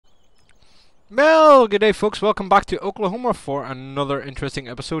Well, good day, folks. Welcome back to Oklahoma for another interesting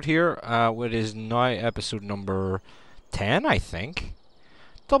episode here. What is now episode number 10, I think.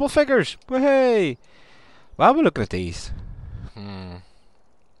 Double figures! Woohoo! Well, we're looking at these.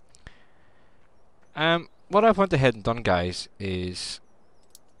 What I've went ahead and done, guys, is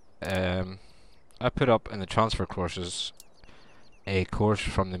I put up in the transfer courses a course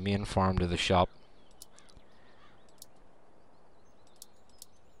from the main farm to the shop.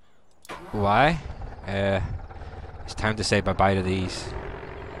 Why? It's time to say bye-bye to these.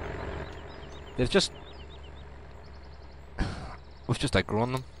 They've just... We've just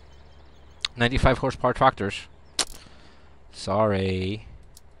outgrown them. 95 horsepower tractors. Sorry.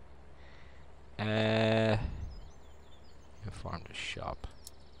 Farm to shop.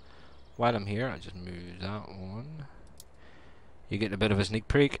 While I'm here, I just move that one. You get a bit of a sneak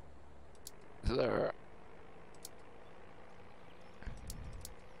peek. There.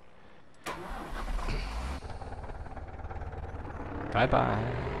 Bye bye.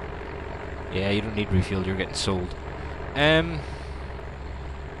 Yeah, you don't need refuel, you're getting sold. Bye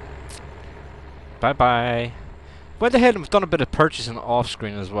bye. Went ahead and we've done a bit of purchasing off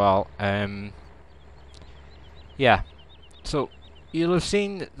screen as well. Yeah. So you'll have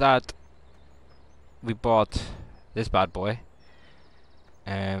seen that we bought this bad boy.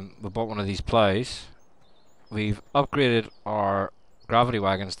 We bought one of these plows. We've upgraded our gravity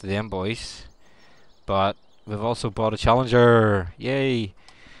wagons to the M boys, but we've also bought a Challenger. Yay!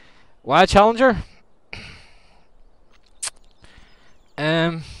 Why a Challenger?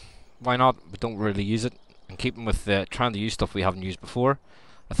 Why not? We don't really use it. And keeping with trying to use stuff we haven't used before,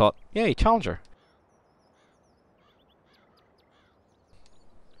 I thought, yay, Challenger.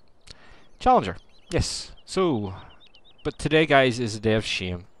 Challenger. Yes. So, but today, guys, is a day of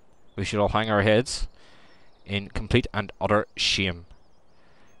shame. We should all hang our heads in complete and utter shame.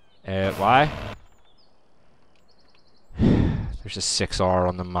 Why? There's a 6R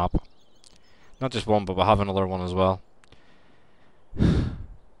on the map. Not just one, but we'll have another one as well.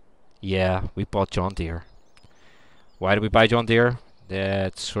 Yeah, we bought John Deere. Why did we buy John Deere?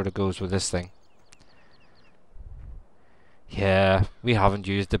 That sort of goes with this thing. Yeah, we haven't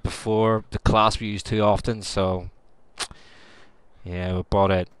used it before. The class we use too often, so yeah, we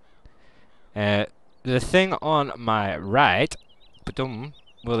bought it. The thing on my right,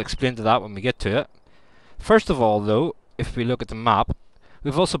 we'll explain to that when we get to it. First of all, though, if we look at the map,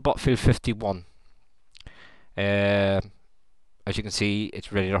 we've also bought field 51. As you can see,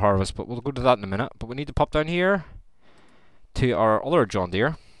 it's ready to harvest, but we'll go to that in a minute. But we need to pop down here to our other John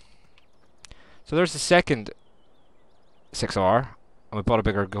Deere. So there's the second 6R, and we bought a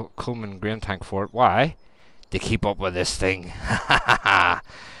bigger Coleman grain tank for it. Why? To keep up with this thing.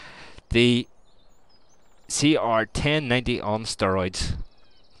 The CR1090 on steroids.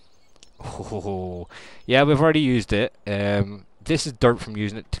 Oh, yeah, we've already used it. This is dirt from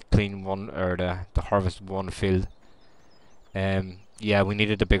using it to clean one, or to harvest one field. Yeah, we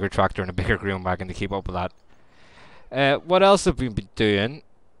needed a bigger tractor and a bigger grain wagon to keep up with that. What else have we been doing?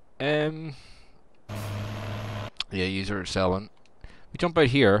 Yeah, user selling. We jump out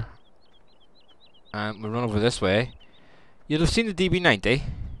here, and we run over this way. You'll have seen the DB90.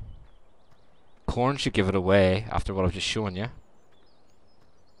 Corn should give it away after what I've just shown you.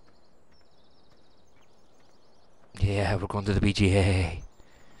 Yeah, we're going to the BGA.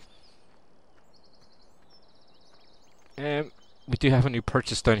 We do have a new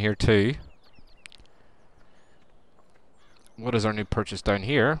purchase down here too. What is our new purchase down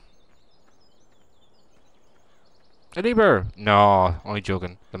here? A Lieber! No, only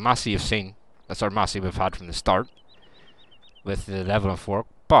joking. The Massey you've seen. That's our Massey we've had from the start. With the level and fork.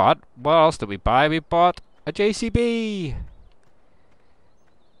 But, what else did we buy? We bought a JCB!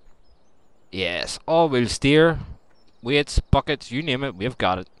 Yes, all-wheel steer. Weights, buckets, you name it, we've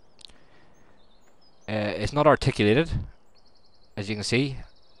got it. It's not articulated. As you can see,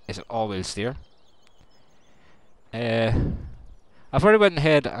 it's an all-wheel steer. I've already went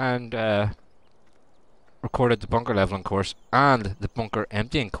ahead and recorded the bunker leveling course and the bunker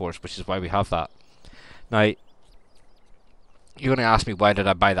emptying course, which is why we have that. Now, you're going to ask me why did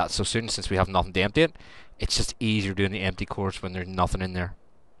I buy that so soon since we have nothing to empty it. It's just easier doing the empty course when there's nothing in there.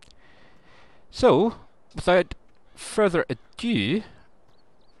 So, without further ado,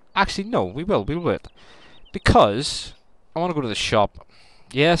 actually no, we'll wait. Because I want to go to the shop.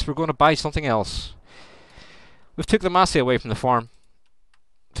 Yes, we're going to buy something else. We've took the Massey away from the farm.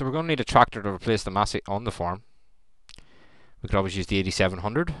 So we're going to need a tractor to replace the Massey on the farm. We could always use the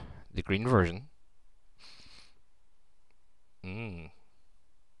 8700, the green version.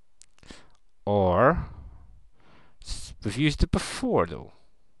 Or we've used it before though.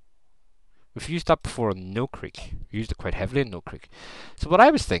 We've used that before on No Creek. We used it quite heavily in No Creek. So what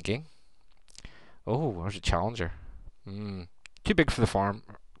I was thinking... Oh, there's a Challenger. Too big for the farm.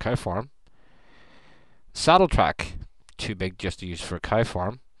 Cow farm. Saddle track. Too big just to use for a cow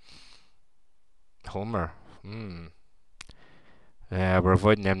farm. Homer. We're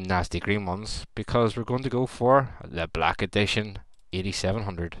avoiding them nasty green ones because we're going to go for the Black Edition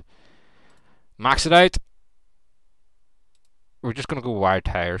 8700. Max it out. We're just going to go wide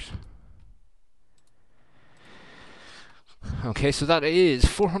tires. Okay, so that is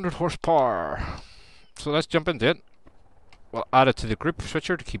 400 horsepower. So let's jump into it. We'll add it to the group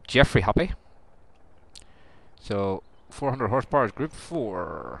switcher to keep Jeffrey happy. So 400 horsepower is group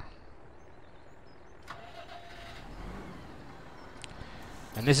 4.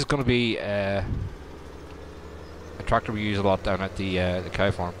 And this is going to be a tractor we use a lot down at the cow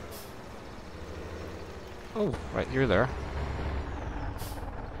farm. Oh, right, you're there.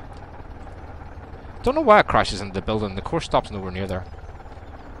 Don't know why it crashes into the building. The course stops nowhere near there.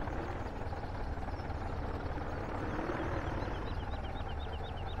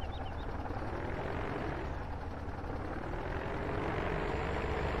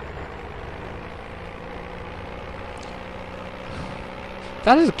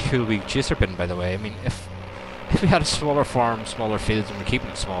 That is a cool wee chaser bin, by the way. I mean, if we had a smaller farm, smaller fields, and we're keeping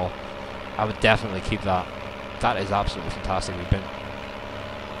it small, I would definitely keep that. That is absolutely fantastic wee bin.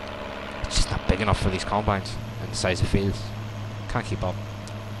 It's just not big enough for these combines and the size of fields. Can't keep up.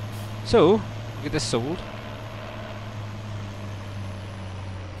 So, get this sold.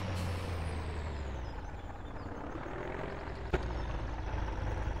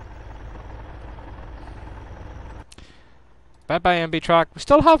 Bye bye MB track. We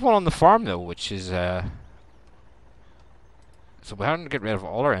still have one on the farm though, which is so we're having to get rid of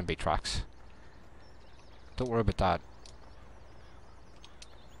all our MB tracks. Don't worry about that.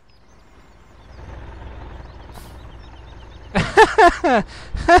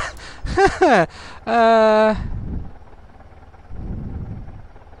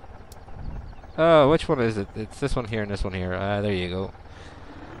 Oh, which one is it? It's this one here and this one here. There you go.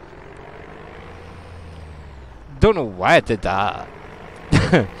 Don't know why I did that.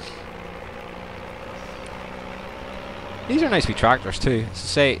 These are nice wee tractors too. So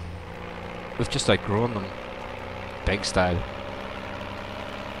say we've just outgrown them, big style.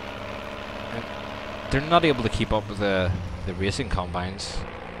 And they're not able to keep up with the racing combines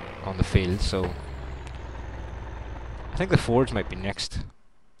on the field, so I think the Fords might be next,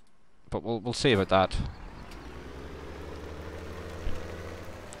 but we'll see about that.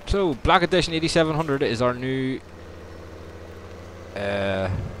 So Black Edition 8700 is our new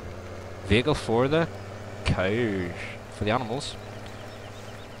vehicle for the cows, for the animals.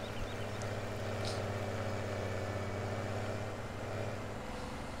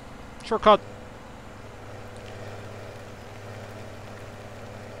 Shortcut.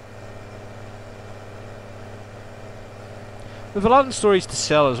 We have a lot of stories to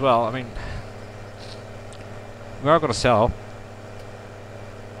sell as well. I mean, we are going to sell.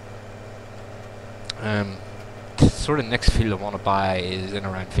 Sort of next field I want to buy is in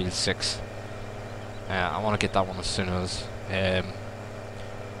around field 6. I want to get that one as soon as. Yeah,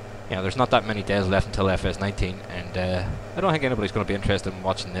 there's not that many days left until FS19, and I don't think anybody's going to be interested in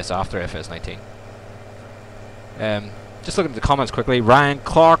watching this after FS19. Just looking at the comments quickly, Ryan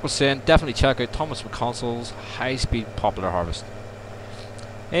Clark was saying, definitely check out Thomas McConsole's high-speed popular harvest.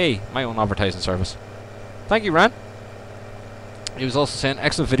 Hey, my own advertising service. Thank you, Ryan. He was also saying,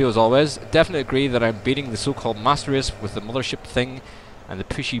 excellent video as always. Definitely agree that I'm beating the so-called master race with the mothership thing and the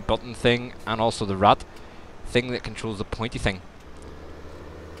pushy button thing and also the rat thing that controls the pointy thing.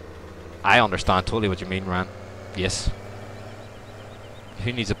 I understand totally what you mean, Ryan. Yes.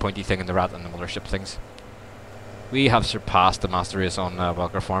 Who needs a pointy thing in the rat and the mothership things? We have surpassed the master race on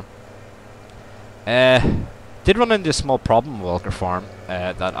Welker Farm. Did run into a small problem on Welker Farm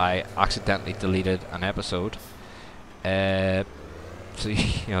that I accidentally deleted an episode. So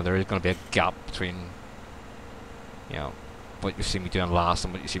you know there is going to be a gap between what you see me doing last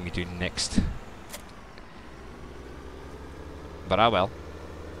and what you see me doing next. But I will.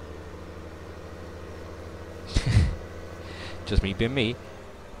 Just me being me.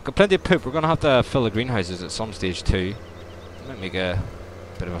 Got plenty of poop. We're going to have to fill the greenhouses at some stage too. Might make a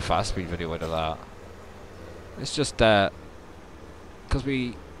bit of a fast speed video out of that. It's just because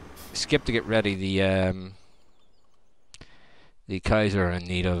we skipped to get ready, the cows are in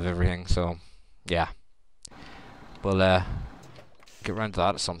need of everything, so yeah. We'll get around to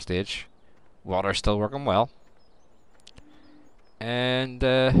that at some stage. Water's still working well. And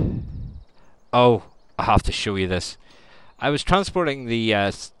oh, I have to show you this. I was transporting the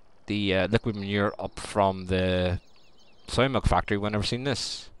the liquid manure up from the soy milk factory when I've seen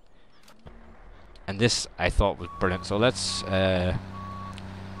this. And this I thought was brilliant. So let's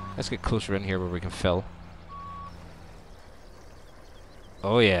get closer in here where we can fill.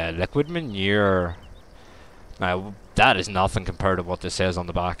 Oh yeah, liquid manure. Now that is nothing compared to what this says on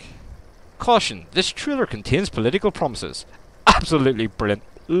the back. Caution, this trailer contains political promises. Absolutely brilliant.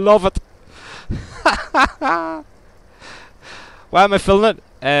 Love it. Why am I filling it?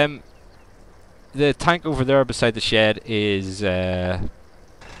 The tank over there beside the shed is able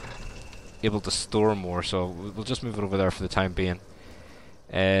to store more, so we'll just move it over there for the time being.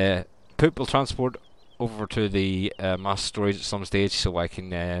 Poop will transport over to the mass storage at some stage, so I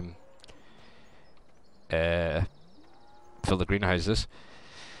can fill the greenhouses.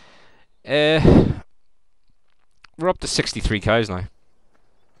 We're up to 63 cows now.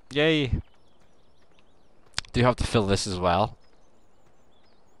 Yay! Do have to fill this as well.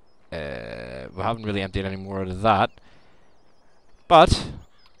 We haven't really emptied any more out of that, but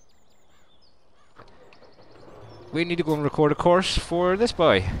we need to go and record a course for this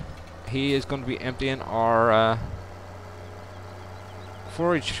boy. He is going to be emptying our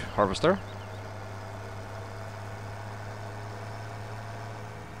forage harvester.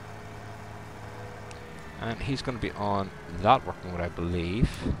 And he's going to be on that working mode, I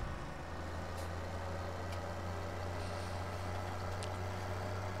believe.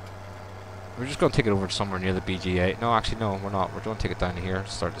 We're just going to take it over to somewhere near the BGA. No, actually, no, we're not. We're going to take it down here to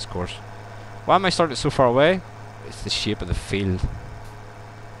start this course. Why am I starting it so far away? It's the shape of the field.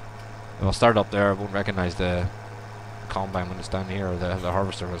 If I'll start up there, I won't recognise the combine when it's down here, or the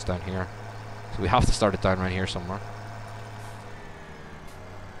harvester when it's down here. So we have to start it down right here somewhere.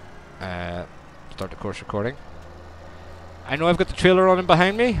 Start the course recording. I know I've got the trailer running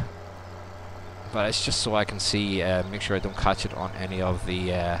behind me, but it's just so I can see, make sure I don't catch it on any of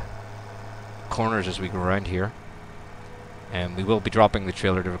the corners as we go around here. And we will be dropping the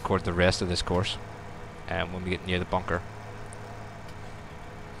trailer to record the rest of this course when we get near the bunker.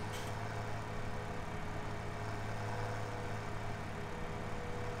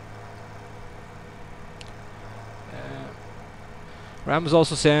 Ram was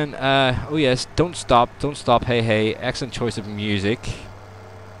also saying, oh yes, don't stop, hey hey, excellent choice of music.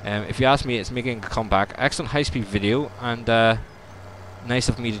 If you ask me, it's making a comeback. Excellent high-speed video, and nice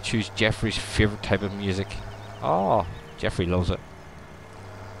of me to choose Jeffrey's favourite type of music. Oh, Jeffrey loves it.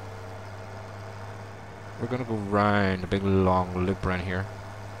 We're gonna go round a big long loop around here.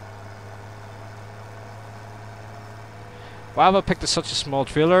 Why have I picked such a small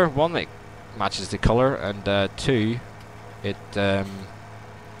trailer? One, it matches the colour, and two, it's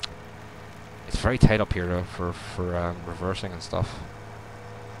very tight up here for reversing and stuff.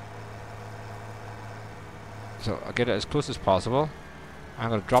 So I'll get it as close as possible. I'm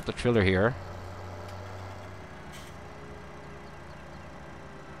going to drop the trailer here.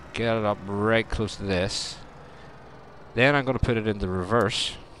 Get it up right close to this. Then I'm going to put it in the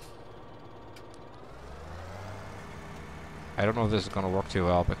reverse. I don't know if this is going to work too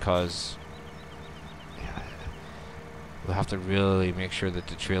well because we'll have to really make sure that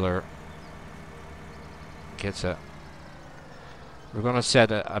the trailer gets it. We're going to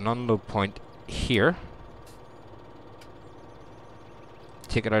set an unload point here.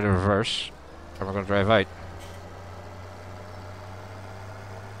 Take it out of reverse, and we're going to drive out.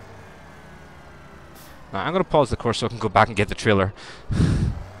 Now I'm going to pause the course so I can go back and get the trailer.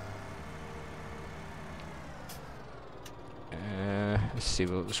 Let's see,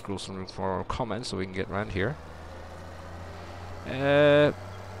 we'll just scroll some room for comments so we can get around here.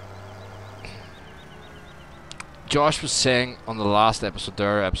 Josh was saying on the last episode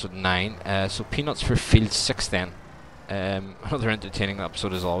there, episode 9, so peanuts for field 6 then. Another entertaining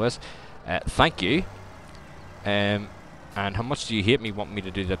episode as always. Thank you. And how much do you hate me wanting me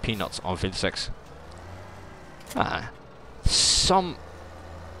to do the peanuts on field 6? There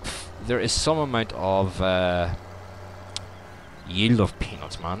is some amount of yield of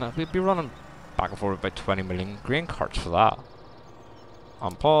peanuts, man. We'd be running back and forth about 20 million grain carts for that.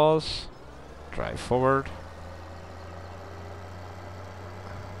 On pause, drive forward.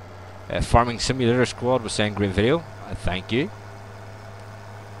 Farming Simulator Squad was saying great video. Thank you.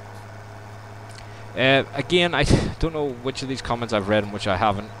 Again, I don't know which of these comments I've read and which I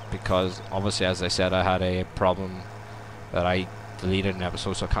haven't, because obviously, as I said, I had a problem that I deleted an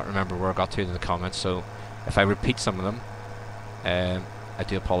episode, so I can't remember where I got to in the comments. So if I repeat some of them, I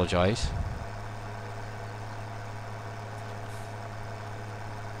do apologise.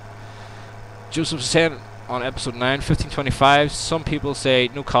 Joseph was saying on episode 9, 1525, some people say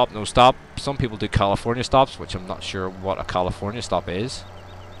no cop, no stop. Some people do California stops, which I'm not sure what a California stop is.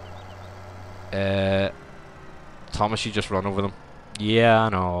 Thomas, you just run over them. Yeah, I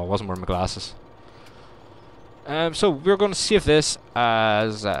know. I wasn't wearing my glasses. So we're going to save this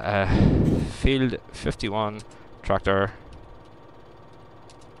as Field 51 Tractor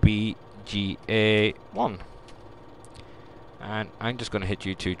BGA1. And I'm just going to hit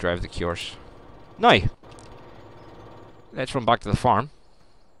you to drive the course. Now, let's run back to the farm.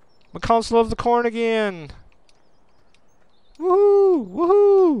 McConsole of the corn again! Woohoo!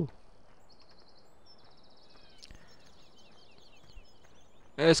 Woohoo!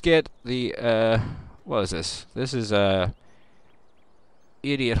 Let's get the, what is this? This is a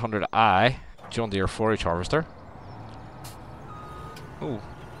 8800i John Deere forage harvester. Oh,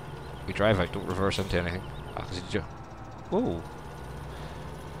 we drive out, don't reverse into anything. Oh,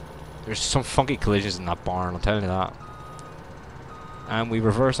 there's some funky collisions in that barn, I'm telling you that. And we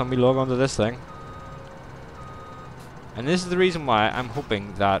reverse and we log onto this thing. And this is the reason why I'm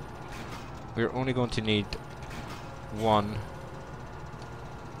hoping that we're only going to need one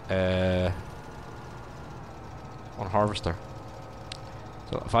harvester.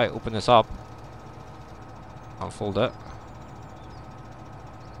 So if I open this up, unfold it.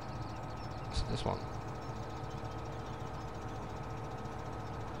 So this one.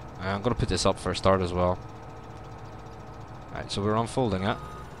 I'm going to put this up for a start as well. Alright, so we're unfolding it.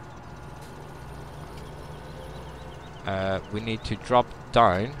 We need to drop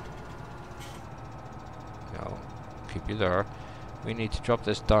down. No, keep you there. We need to drop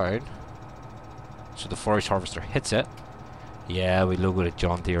this down so the forage harvester hits it. Yeah, we logoed it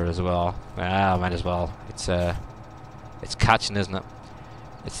John Deere as well. Ah, might as well. It's catching, isn't it?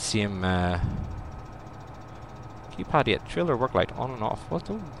 It's the same keypad yet. Trailer work light on and off. What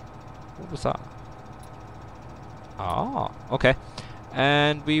was that? Ah, okay.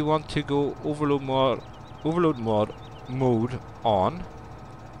 And we want to go overload mode on.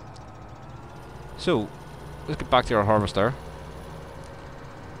 So let's get back to our harvester.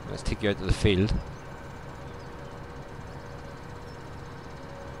 Let's take you out to the field.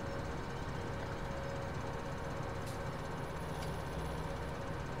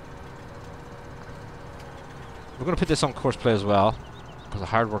 We're going to put this on course play as well, because a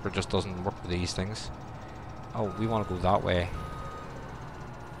hard worker just doesn't work with these things. Oh, we want to go that way.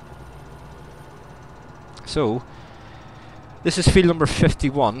 So, this is field number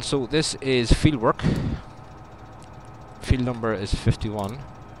 51, so this is field work. Field number is 51.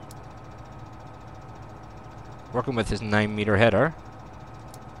 Working with his 9-meter header.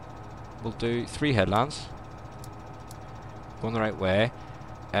 We'll do 3 headlands. Going the right way.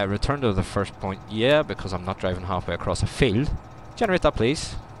 Return to the first point. Yeah, because I'm not driving halfway across a field. Generate that,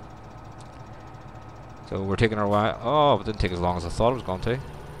 please. So we're taking our way. Oh, it didn't take as long as I thought it was going to.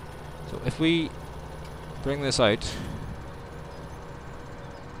 So if we bring this out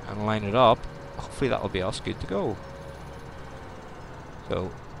and line it up, hopefully that'll be us good to go.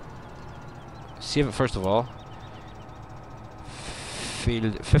 So save it first of all.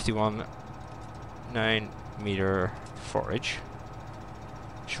 Field 51, 9-meter forage.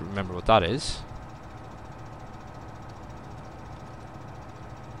 Should remember what that is.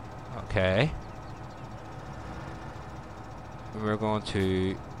 Okay. We're going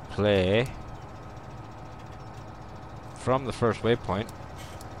to play from the first waypoint.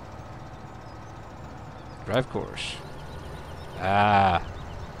 Drive course. Ah,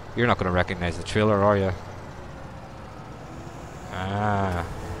 you're not going to recognize the trailer, are you? Ah,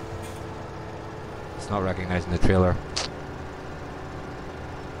 it's not recognizing the trailer.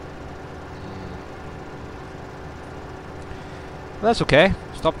 That's okay.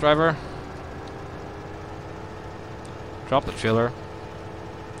 Stop, driver. Drop the trailer.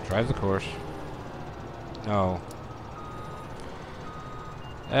 Drive the course. No.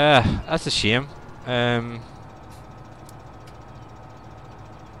 That's a shame.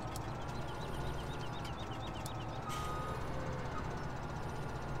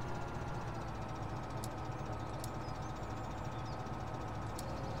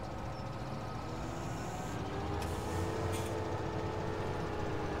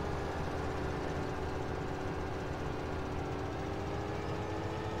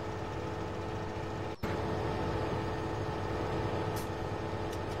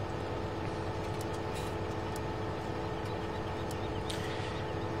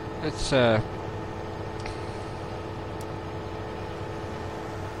 Let's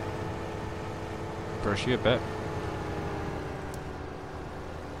brush you a bit.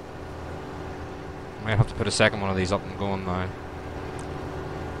 Might have to put a second one of these up and going now.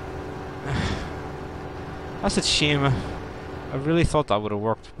 That's a shame. I really thought that would have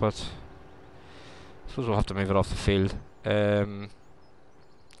worked, but I suppose we'll have to move it off the field.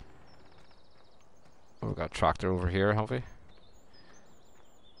 Oh, we've got a tractor over here, have we?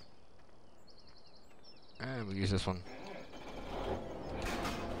 And we'll use this one.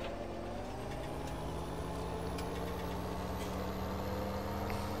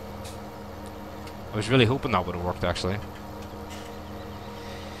 I was really hoping that would have worked, actually.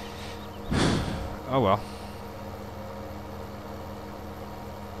 Oh well.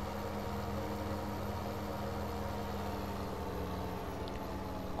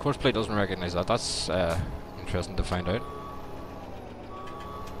 Course plate doesn't recognize that. That's interesting to find out.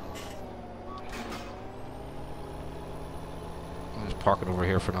 I'll just park it over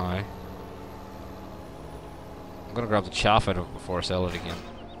here for now. I'm gonna grab the chaff out of it before I sell it again.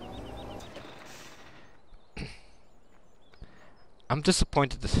 I'm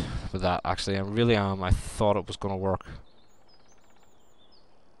disappointed with that, actually. I really am. I thought it was gonna work.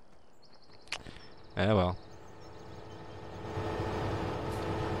 Yeah, well.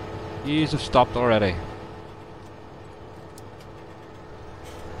 Yous have stopped already.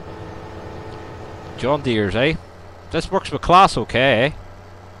 John Deere's, eh? This works with class okay, eh?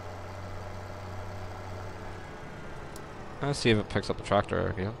 Let's see if it picks up the tractor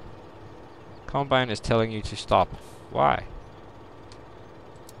again. Combine is telling you to stop. Why?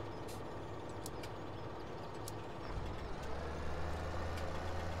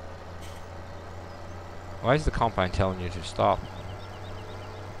 Why is the combine telling you to stop?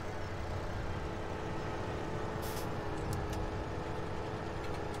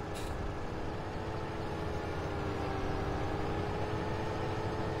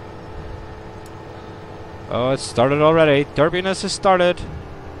 Oh, it started already. Derpiness has started.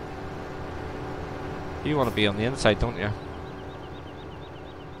 You want to be on the inside, don't you?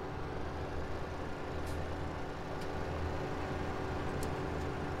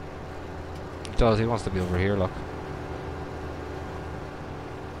 He does. He wants to be over here, look.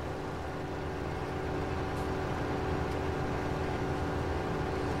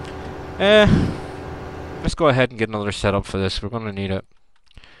 Let's go ahead and get another setup for this. We're going to need it.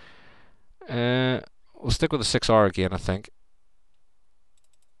 We'll stick with the 6R again, I think.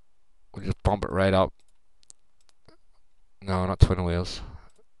 We'll just bump it right up. No, not twin wheels.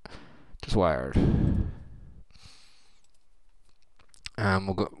 Just wired.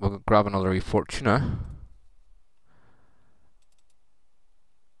 We'll grab another Fortuna.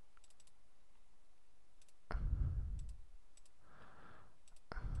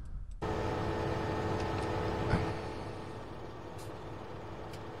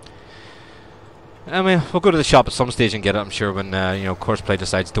 I mean, we'll go to the shop at some stage and get it, I'm sure, when, you know, Courseplay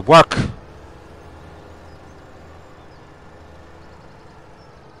decides to work.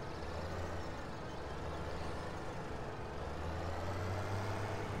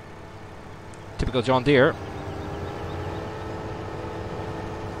 Typical John Deere.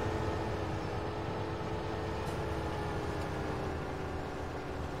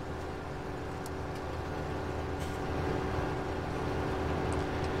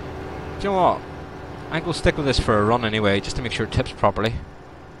 Do you know what? I think we'll stick with this for a run anyway, just to make sure it tips properly.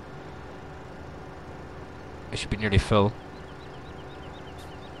 It should be nearly full.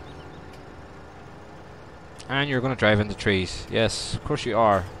 And you're going to drive into trees. Yes, of course you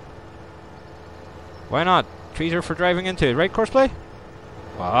are. Why not? Trees are for driving into, right, Courseplay?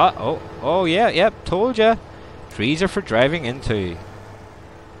 What? Oh yeah, yep, told ya. Trees are for driving into.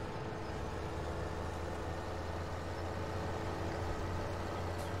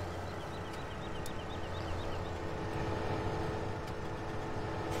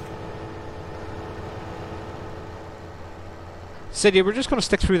 City, we're just going to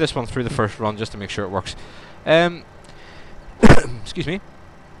stick through this one through the first run just to make sure it works. Excuse me.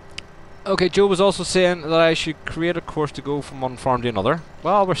 Okay, Joe was also saying that I should create a course to go from one farm to another.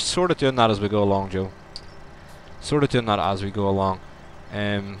 Well, we're sort of doing that as we go along, Joe. Sort of doing that as we go along.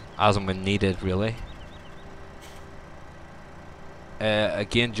 As and when needed, really.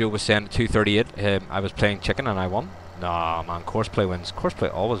 Again, Joe was saying at 2:38, I was playing chicken and I won. Nah, man, Courseplay wins.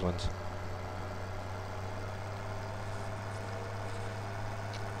 Courseplay always wins.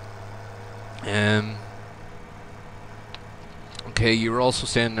 Okay, you were also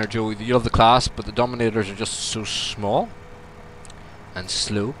saying there, Joe, you love the class, but the Dominators are just so small and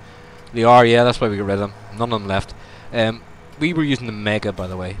slow. They are, yeah, that's why we got rid of them. None of them left. We were using the Mega, by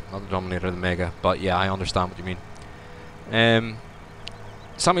the way, not the Dominator, the Mega. But yeah, I understand what you mean.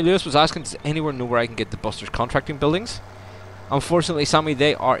 Sammy Lewis was asking, does anyone know where I can get the Busters contracting buildings? Unfortunately, Sammy,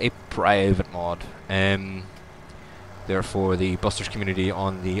 they are a private mod. They're for the Busters community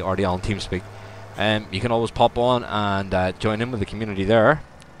on the RDaAllen TeamSpeak. You can always pop on and join in with the community there.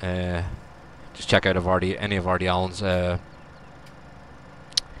 Just check out any of RDaAllen's. We're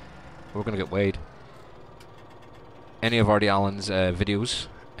gonna get weighed. any of RDaAllen's videos,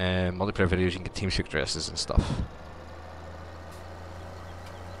 multiplayer videos, you can get TeamSpeak dresses and stuff.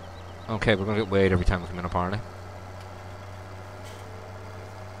 Okay, we're gonna get weighed every time we come in apparently.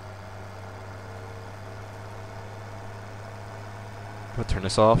 I'll turn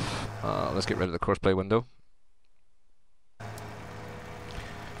this off. Let's get rid of the course play window.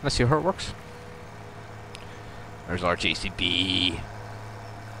 Let's see how it works. There's our JCB.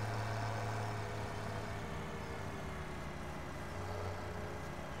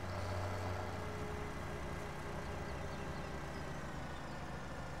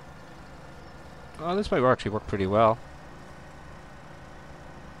 Oh, this might actually work pretty well.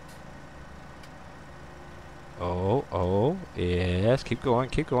 Oh, yes, keep going,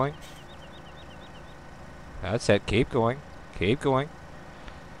 keep going. That's it, keep going, keep going.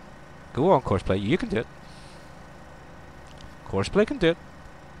 Go on, course play, you can do it. Course play can do it.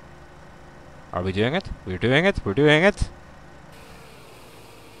 Are we doing it? We're doing it, we're doing it.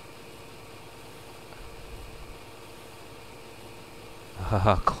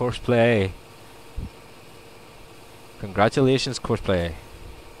 Haha, course play. Congratulations, course play.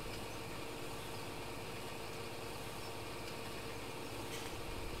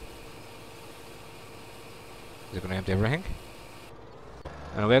 Is it going to empty everything?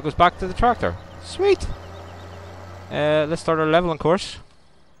 And away it goes back to the tractor. Sweet! Let's start our leveling course.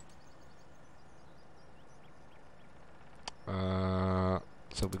 So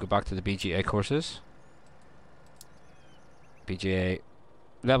we go back to the BGA courses. BGA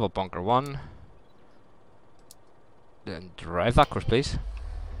level bunker 1. Then drive that course, please.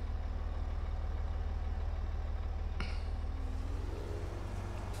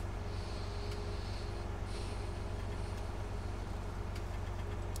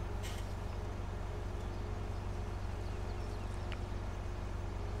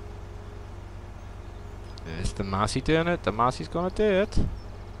 Is the Massey doing it? The Massey's gonna do it.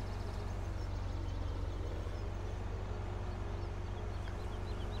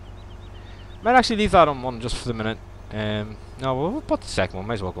 Might actually leave that on one just for the minute. No, we'll put the second one.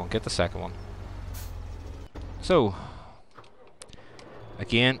 Might as well go and get the second one. So,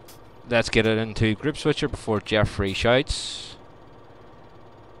 again, let's get it into group switcher before Jeffrey shouts.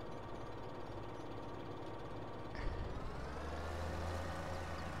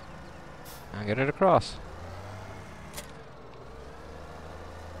 And get it across.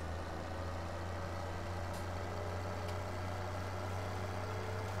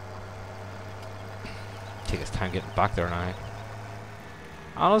 Take his time getting back there now.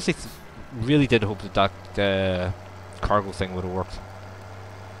 I honestly really did hope that that cargo thing would have worked.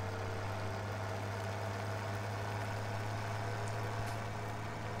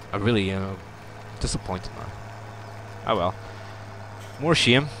 I really, disappointed now. Oh well. More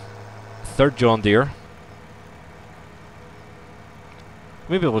shame. Third John Deere.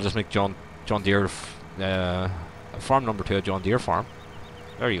 Maybe we'll just make John Deere farm number 2 a John Deere farm.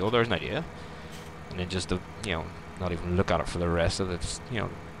 There you go. There's an idea. And then just not even look at it for the rest of it. Just, the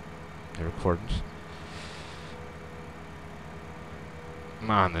recordings.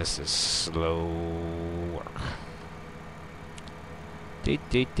 Man, this is slow work.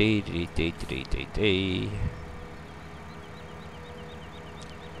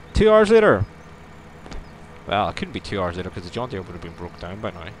 2 hours later. Well, it couldn't be 2 hours later because the John Deere would have been broke down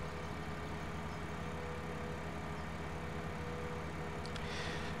by now.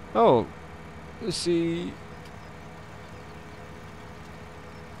 Oh, let's see.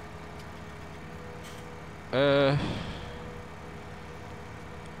 G'day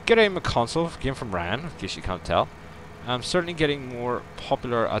McConsole, game from Ryan, in case you can't tell. I'm certainly getting more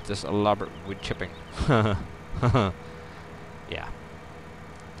popular at this elaborate wood chipping. Yeah.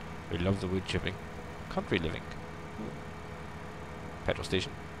 We love the wood chipping. Country living. Petrol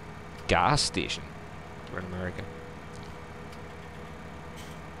station. Gas station. We're in America.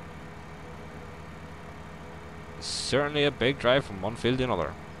 Certainly a big drive from one field to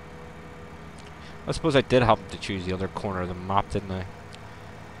another. I suppose I did happen to choose the other corner of the map, didn't I?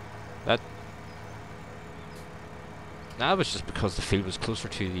 That was just because the field was closer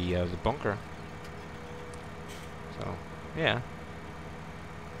to the bunker. So, yeah.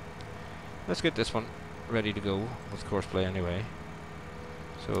 Let's get this one ready to go with course play anyway.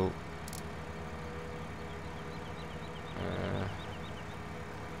 So,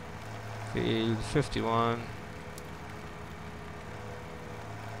 field 51.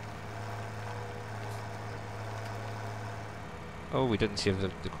 Oh, we didn't save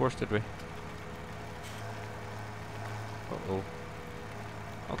the course, did we? Uh-oh.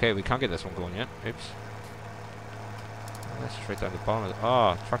 Okay, we can't get this one going yet. Oops. That's straight down the bottom of the...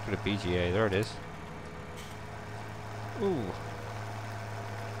 Ah, tractor to BGA. There it is. Ooh.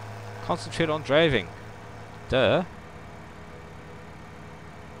 Concentrate on driving. Duh.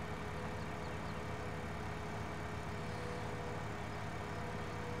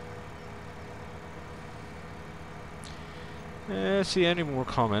 See any more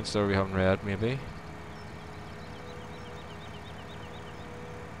comments there we haven't read, maybe?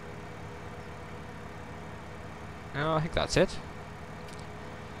 No, I think that's it.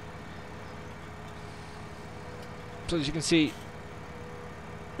 So as you can see,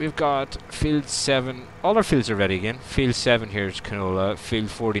 we've got field 7. All our fields are ready again. Field 7 here is canola.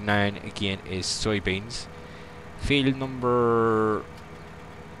 Field 49 again is soybeans. Field number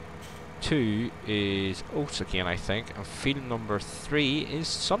 2 is oats again, I think. And field number 3 is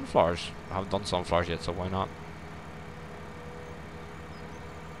sunflowers. I haven't done sunflowers yet, so why not?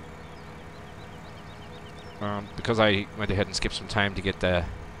 Because I went ahead and skipped some time to get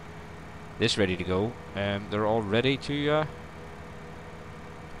this ready to go, they're all ready to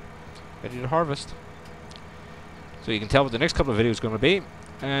harvest. So you can tell what the next couple of videos are going to be.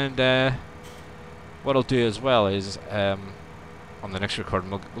 And what I'll do as well is on the next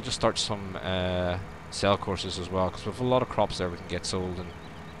recording we'll just start some sell courses as well, because we have a lot of crops there we can get sold, and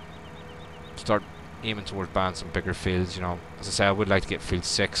start aiming towards buying some bigger fields. You know, as I say, I would like to get field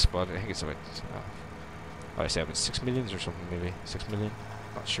 6, but I think it's about what I say, about 6 million or something, maybe 6 million.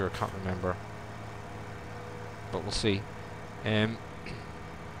 Not sure, can't remember, but we'll see.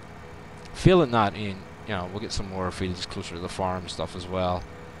 Filling that in, you know, we'll get some more fields closer to the farm stuff as well.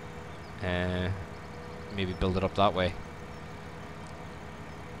 Maybe build it up that way.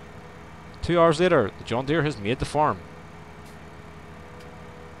 2 hours later, the John Deere has made the farm.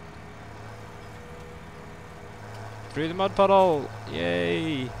 Through the mud puddle!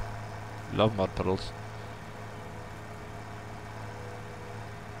 Yay! Love mud puddles.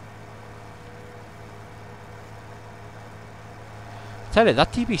 Tell you,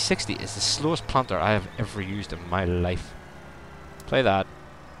 that DB60 is the slowest planter I have ever used in my life. Play that.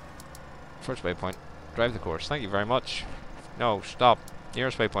 First waypoint. Drive the course. Thank you very much. No, stop.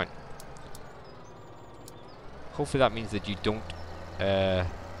 Nearest waypoint. Hopefully that means that you don't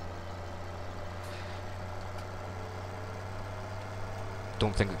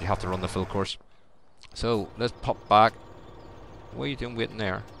think that you have to run the full course. So let's pop back. What are you doing waiting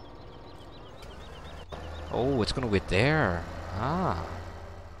there? Oh, it's gonna wait there. Ah.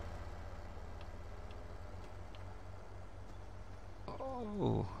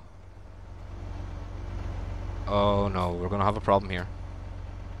 Oh. Oh no, we're gonna have a problem here.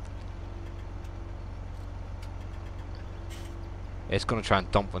 It's gonna try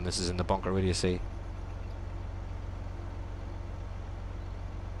and dump when this is in the bunker, what do you see?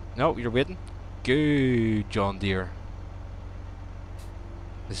 No, you're waiting. Good, John Deere.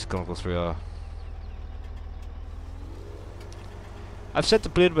 This is gonna go through a... I've set the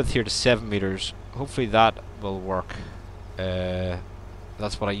blade width here to 7 meters. Hopefully that will work.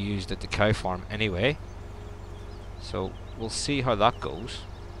 That's what I used at the cow farm anyway. So we'll see how that goes.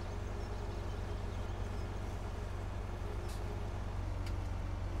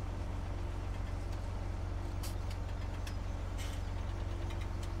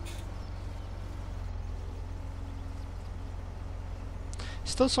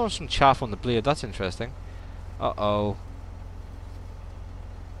 Still saw some chaff on the blade, that's interesting. Uh-oh.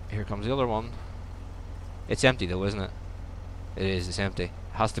 Here comes the other one. It's empty though, isn't it? It is, it's empty. It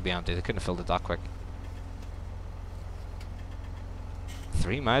has to be empty, they couldn't have filled it that quick.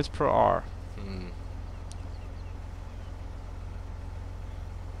 3 miles per hour.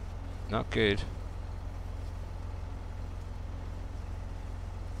 Not good.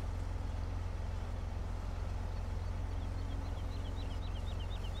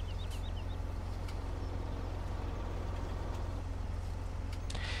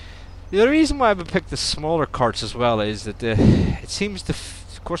 The other reason why I would pick the smaller carts as well is that it seems the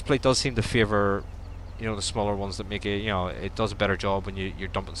course plate does seem to favour, you know, the smaller ones that make it, you know, it does a better job when you're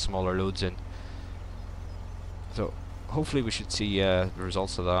dumping smaller loads in. So hopefully we should see the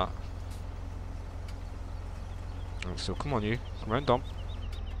results of that. So come on, you come around, dump.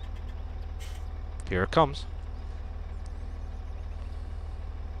 Here it comes.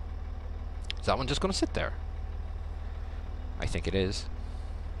 Is that one just going to sit there? I think it is.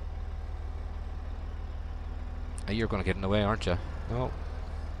 You're going to get in the way, aren't you? No.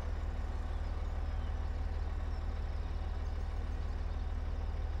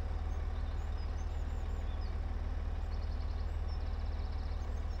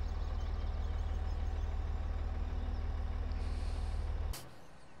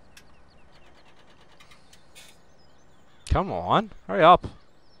 Come on, hurry up.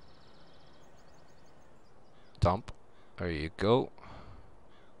 Dump. There you go.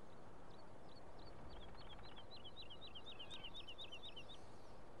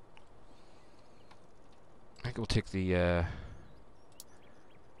 I think we'll take the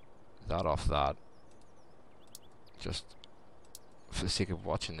that off that, just for the sake of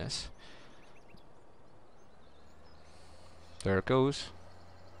watching this. There it goes.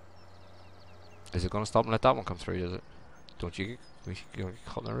 Is it going to stop and let that one come through, does it? Don't you get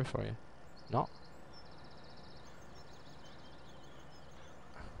caught in the roof, are you? No.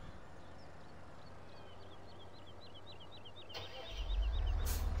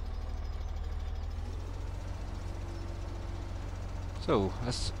 So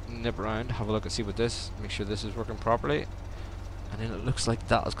let's nip around, have a look and see what this, make sure this is working properly. And then it looks like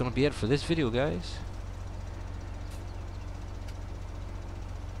that is going to be it for this video, guys.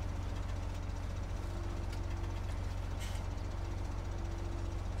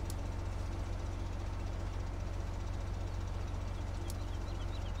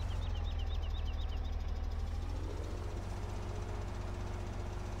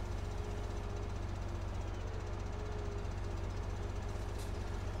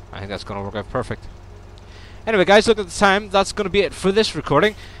 I think that's going to work out perfect. Anyway, guys, look at the time. That's going to be it for this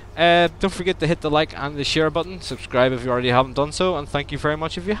recording. Don't forget to hit the like and the share button. Subscribe if you already haven't done so. And thank you very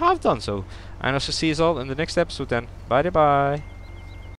much if you have done so. And I shall see you all in the next episode then. Bye-bye.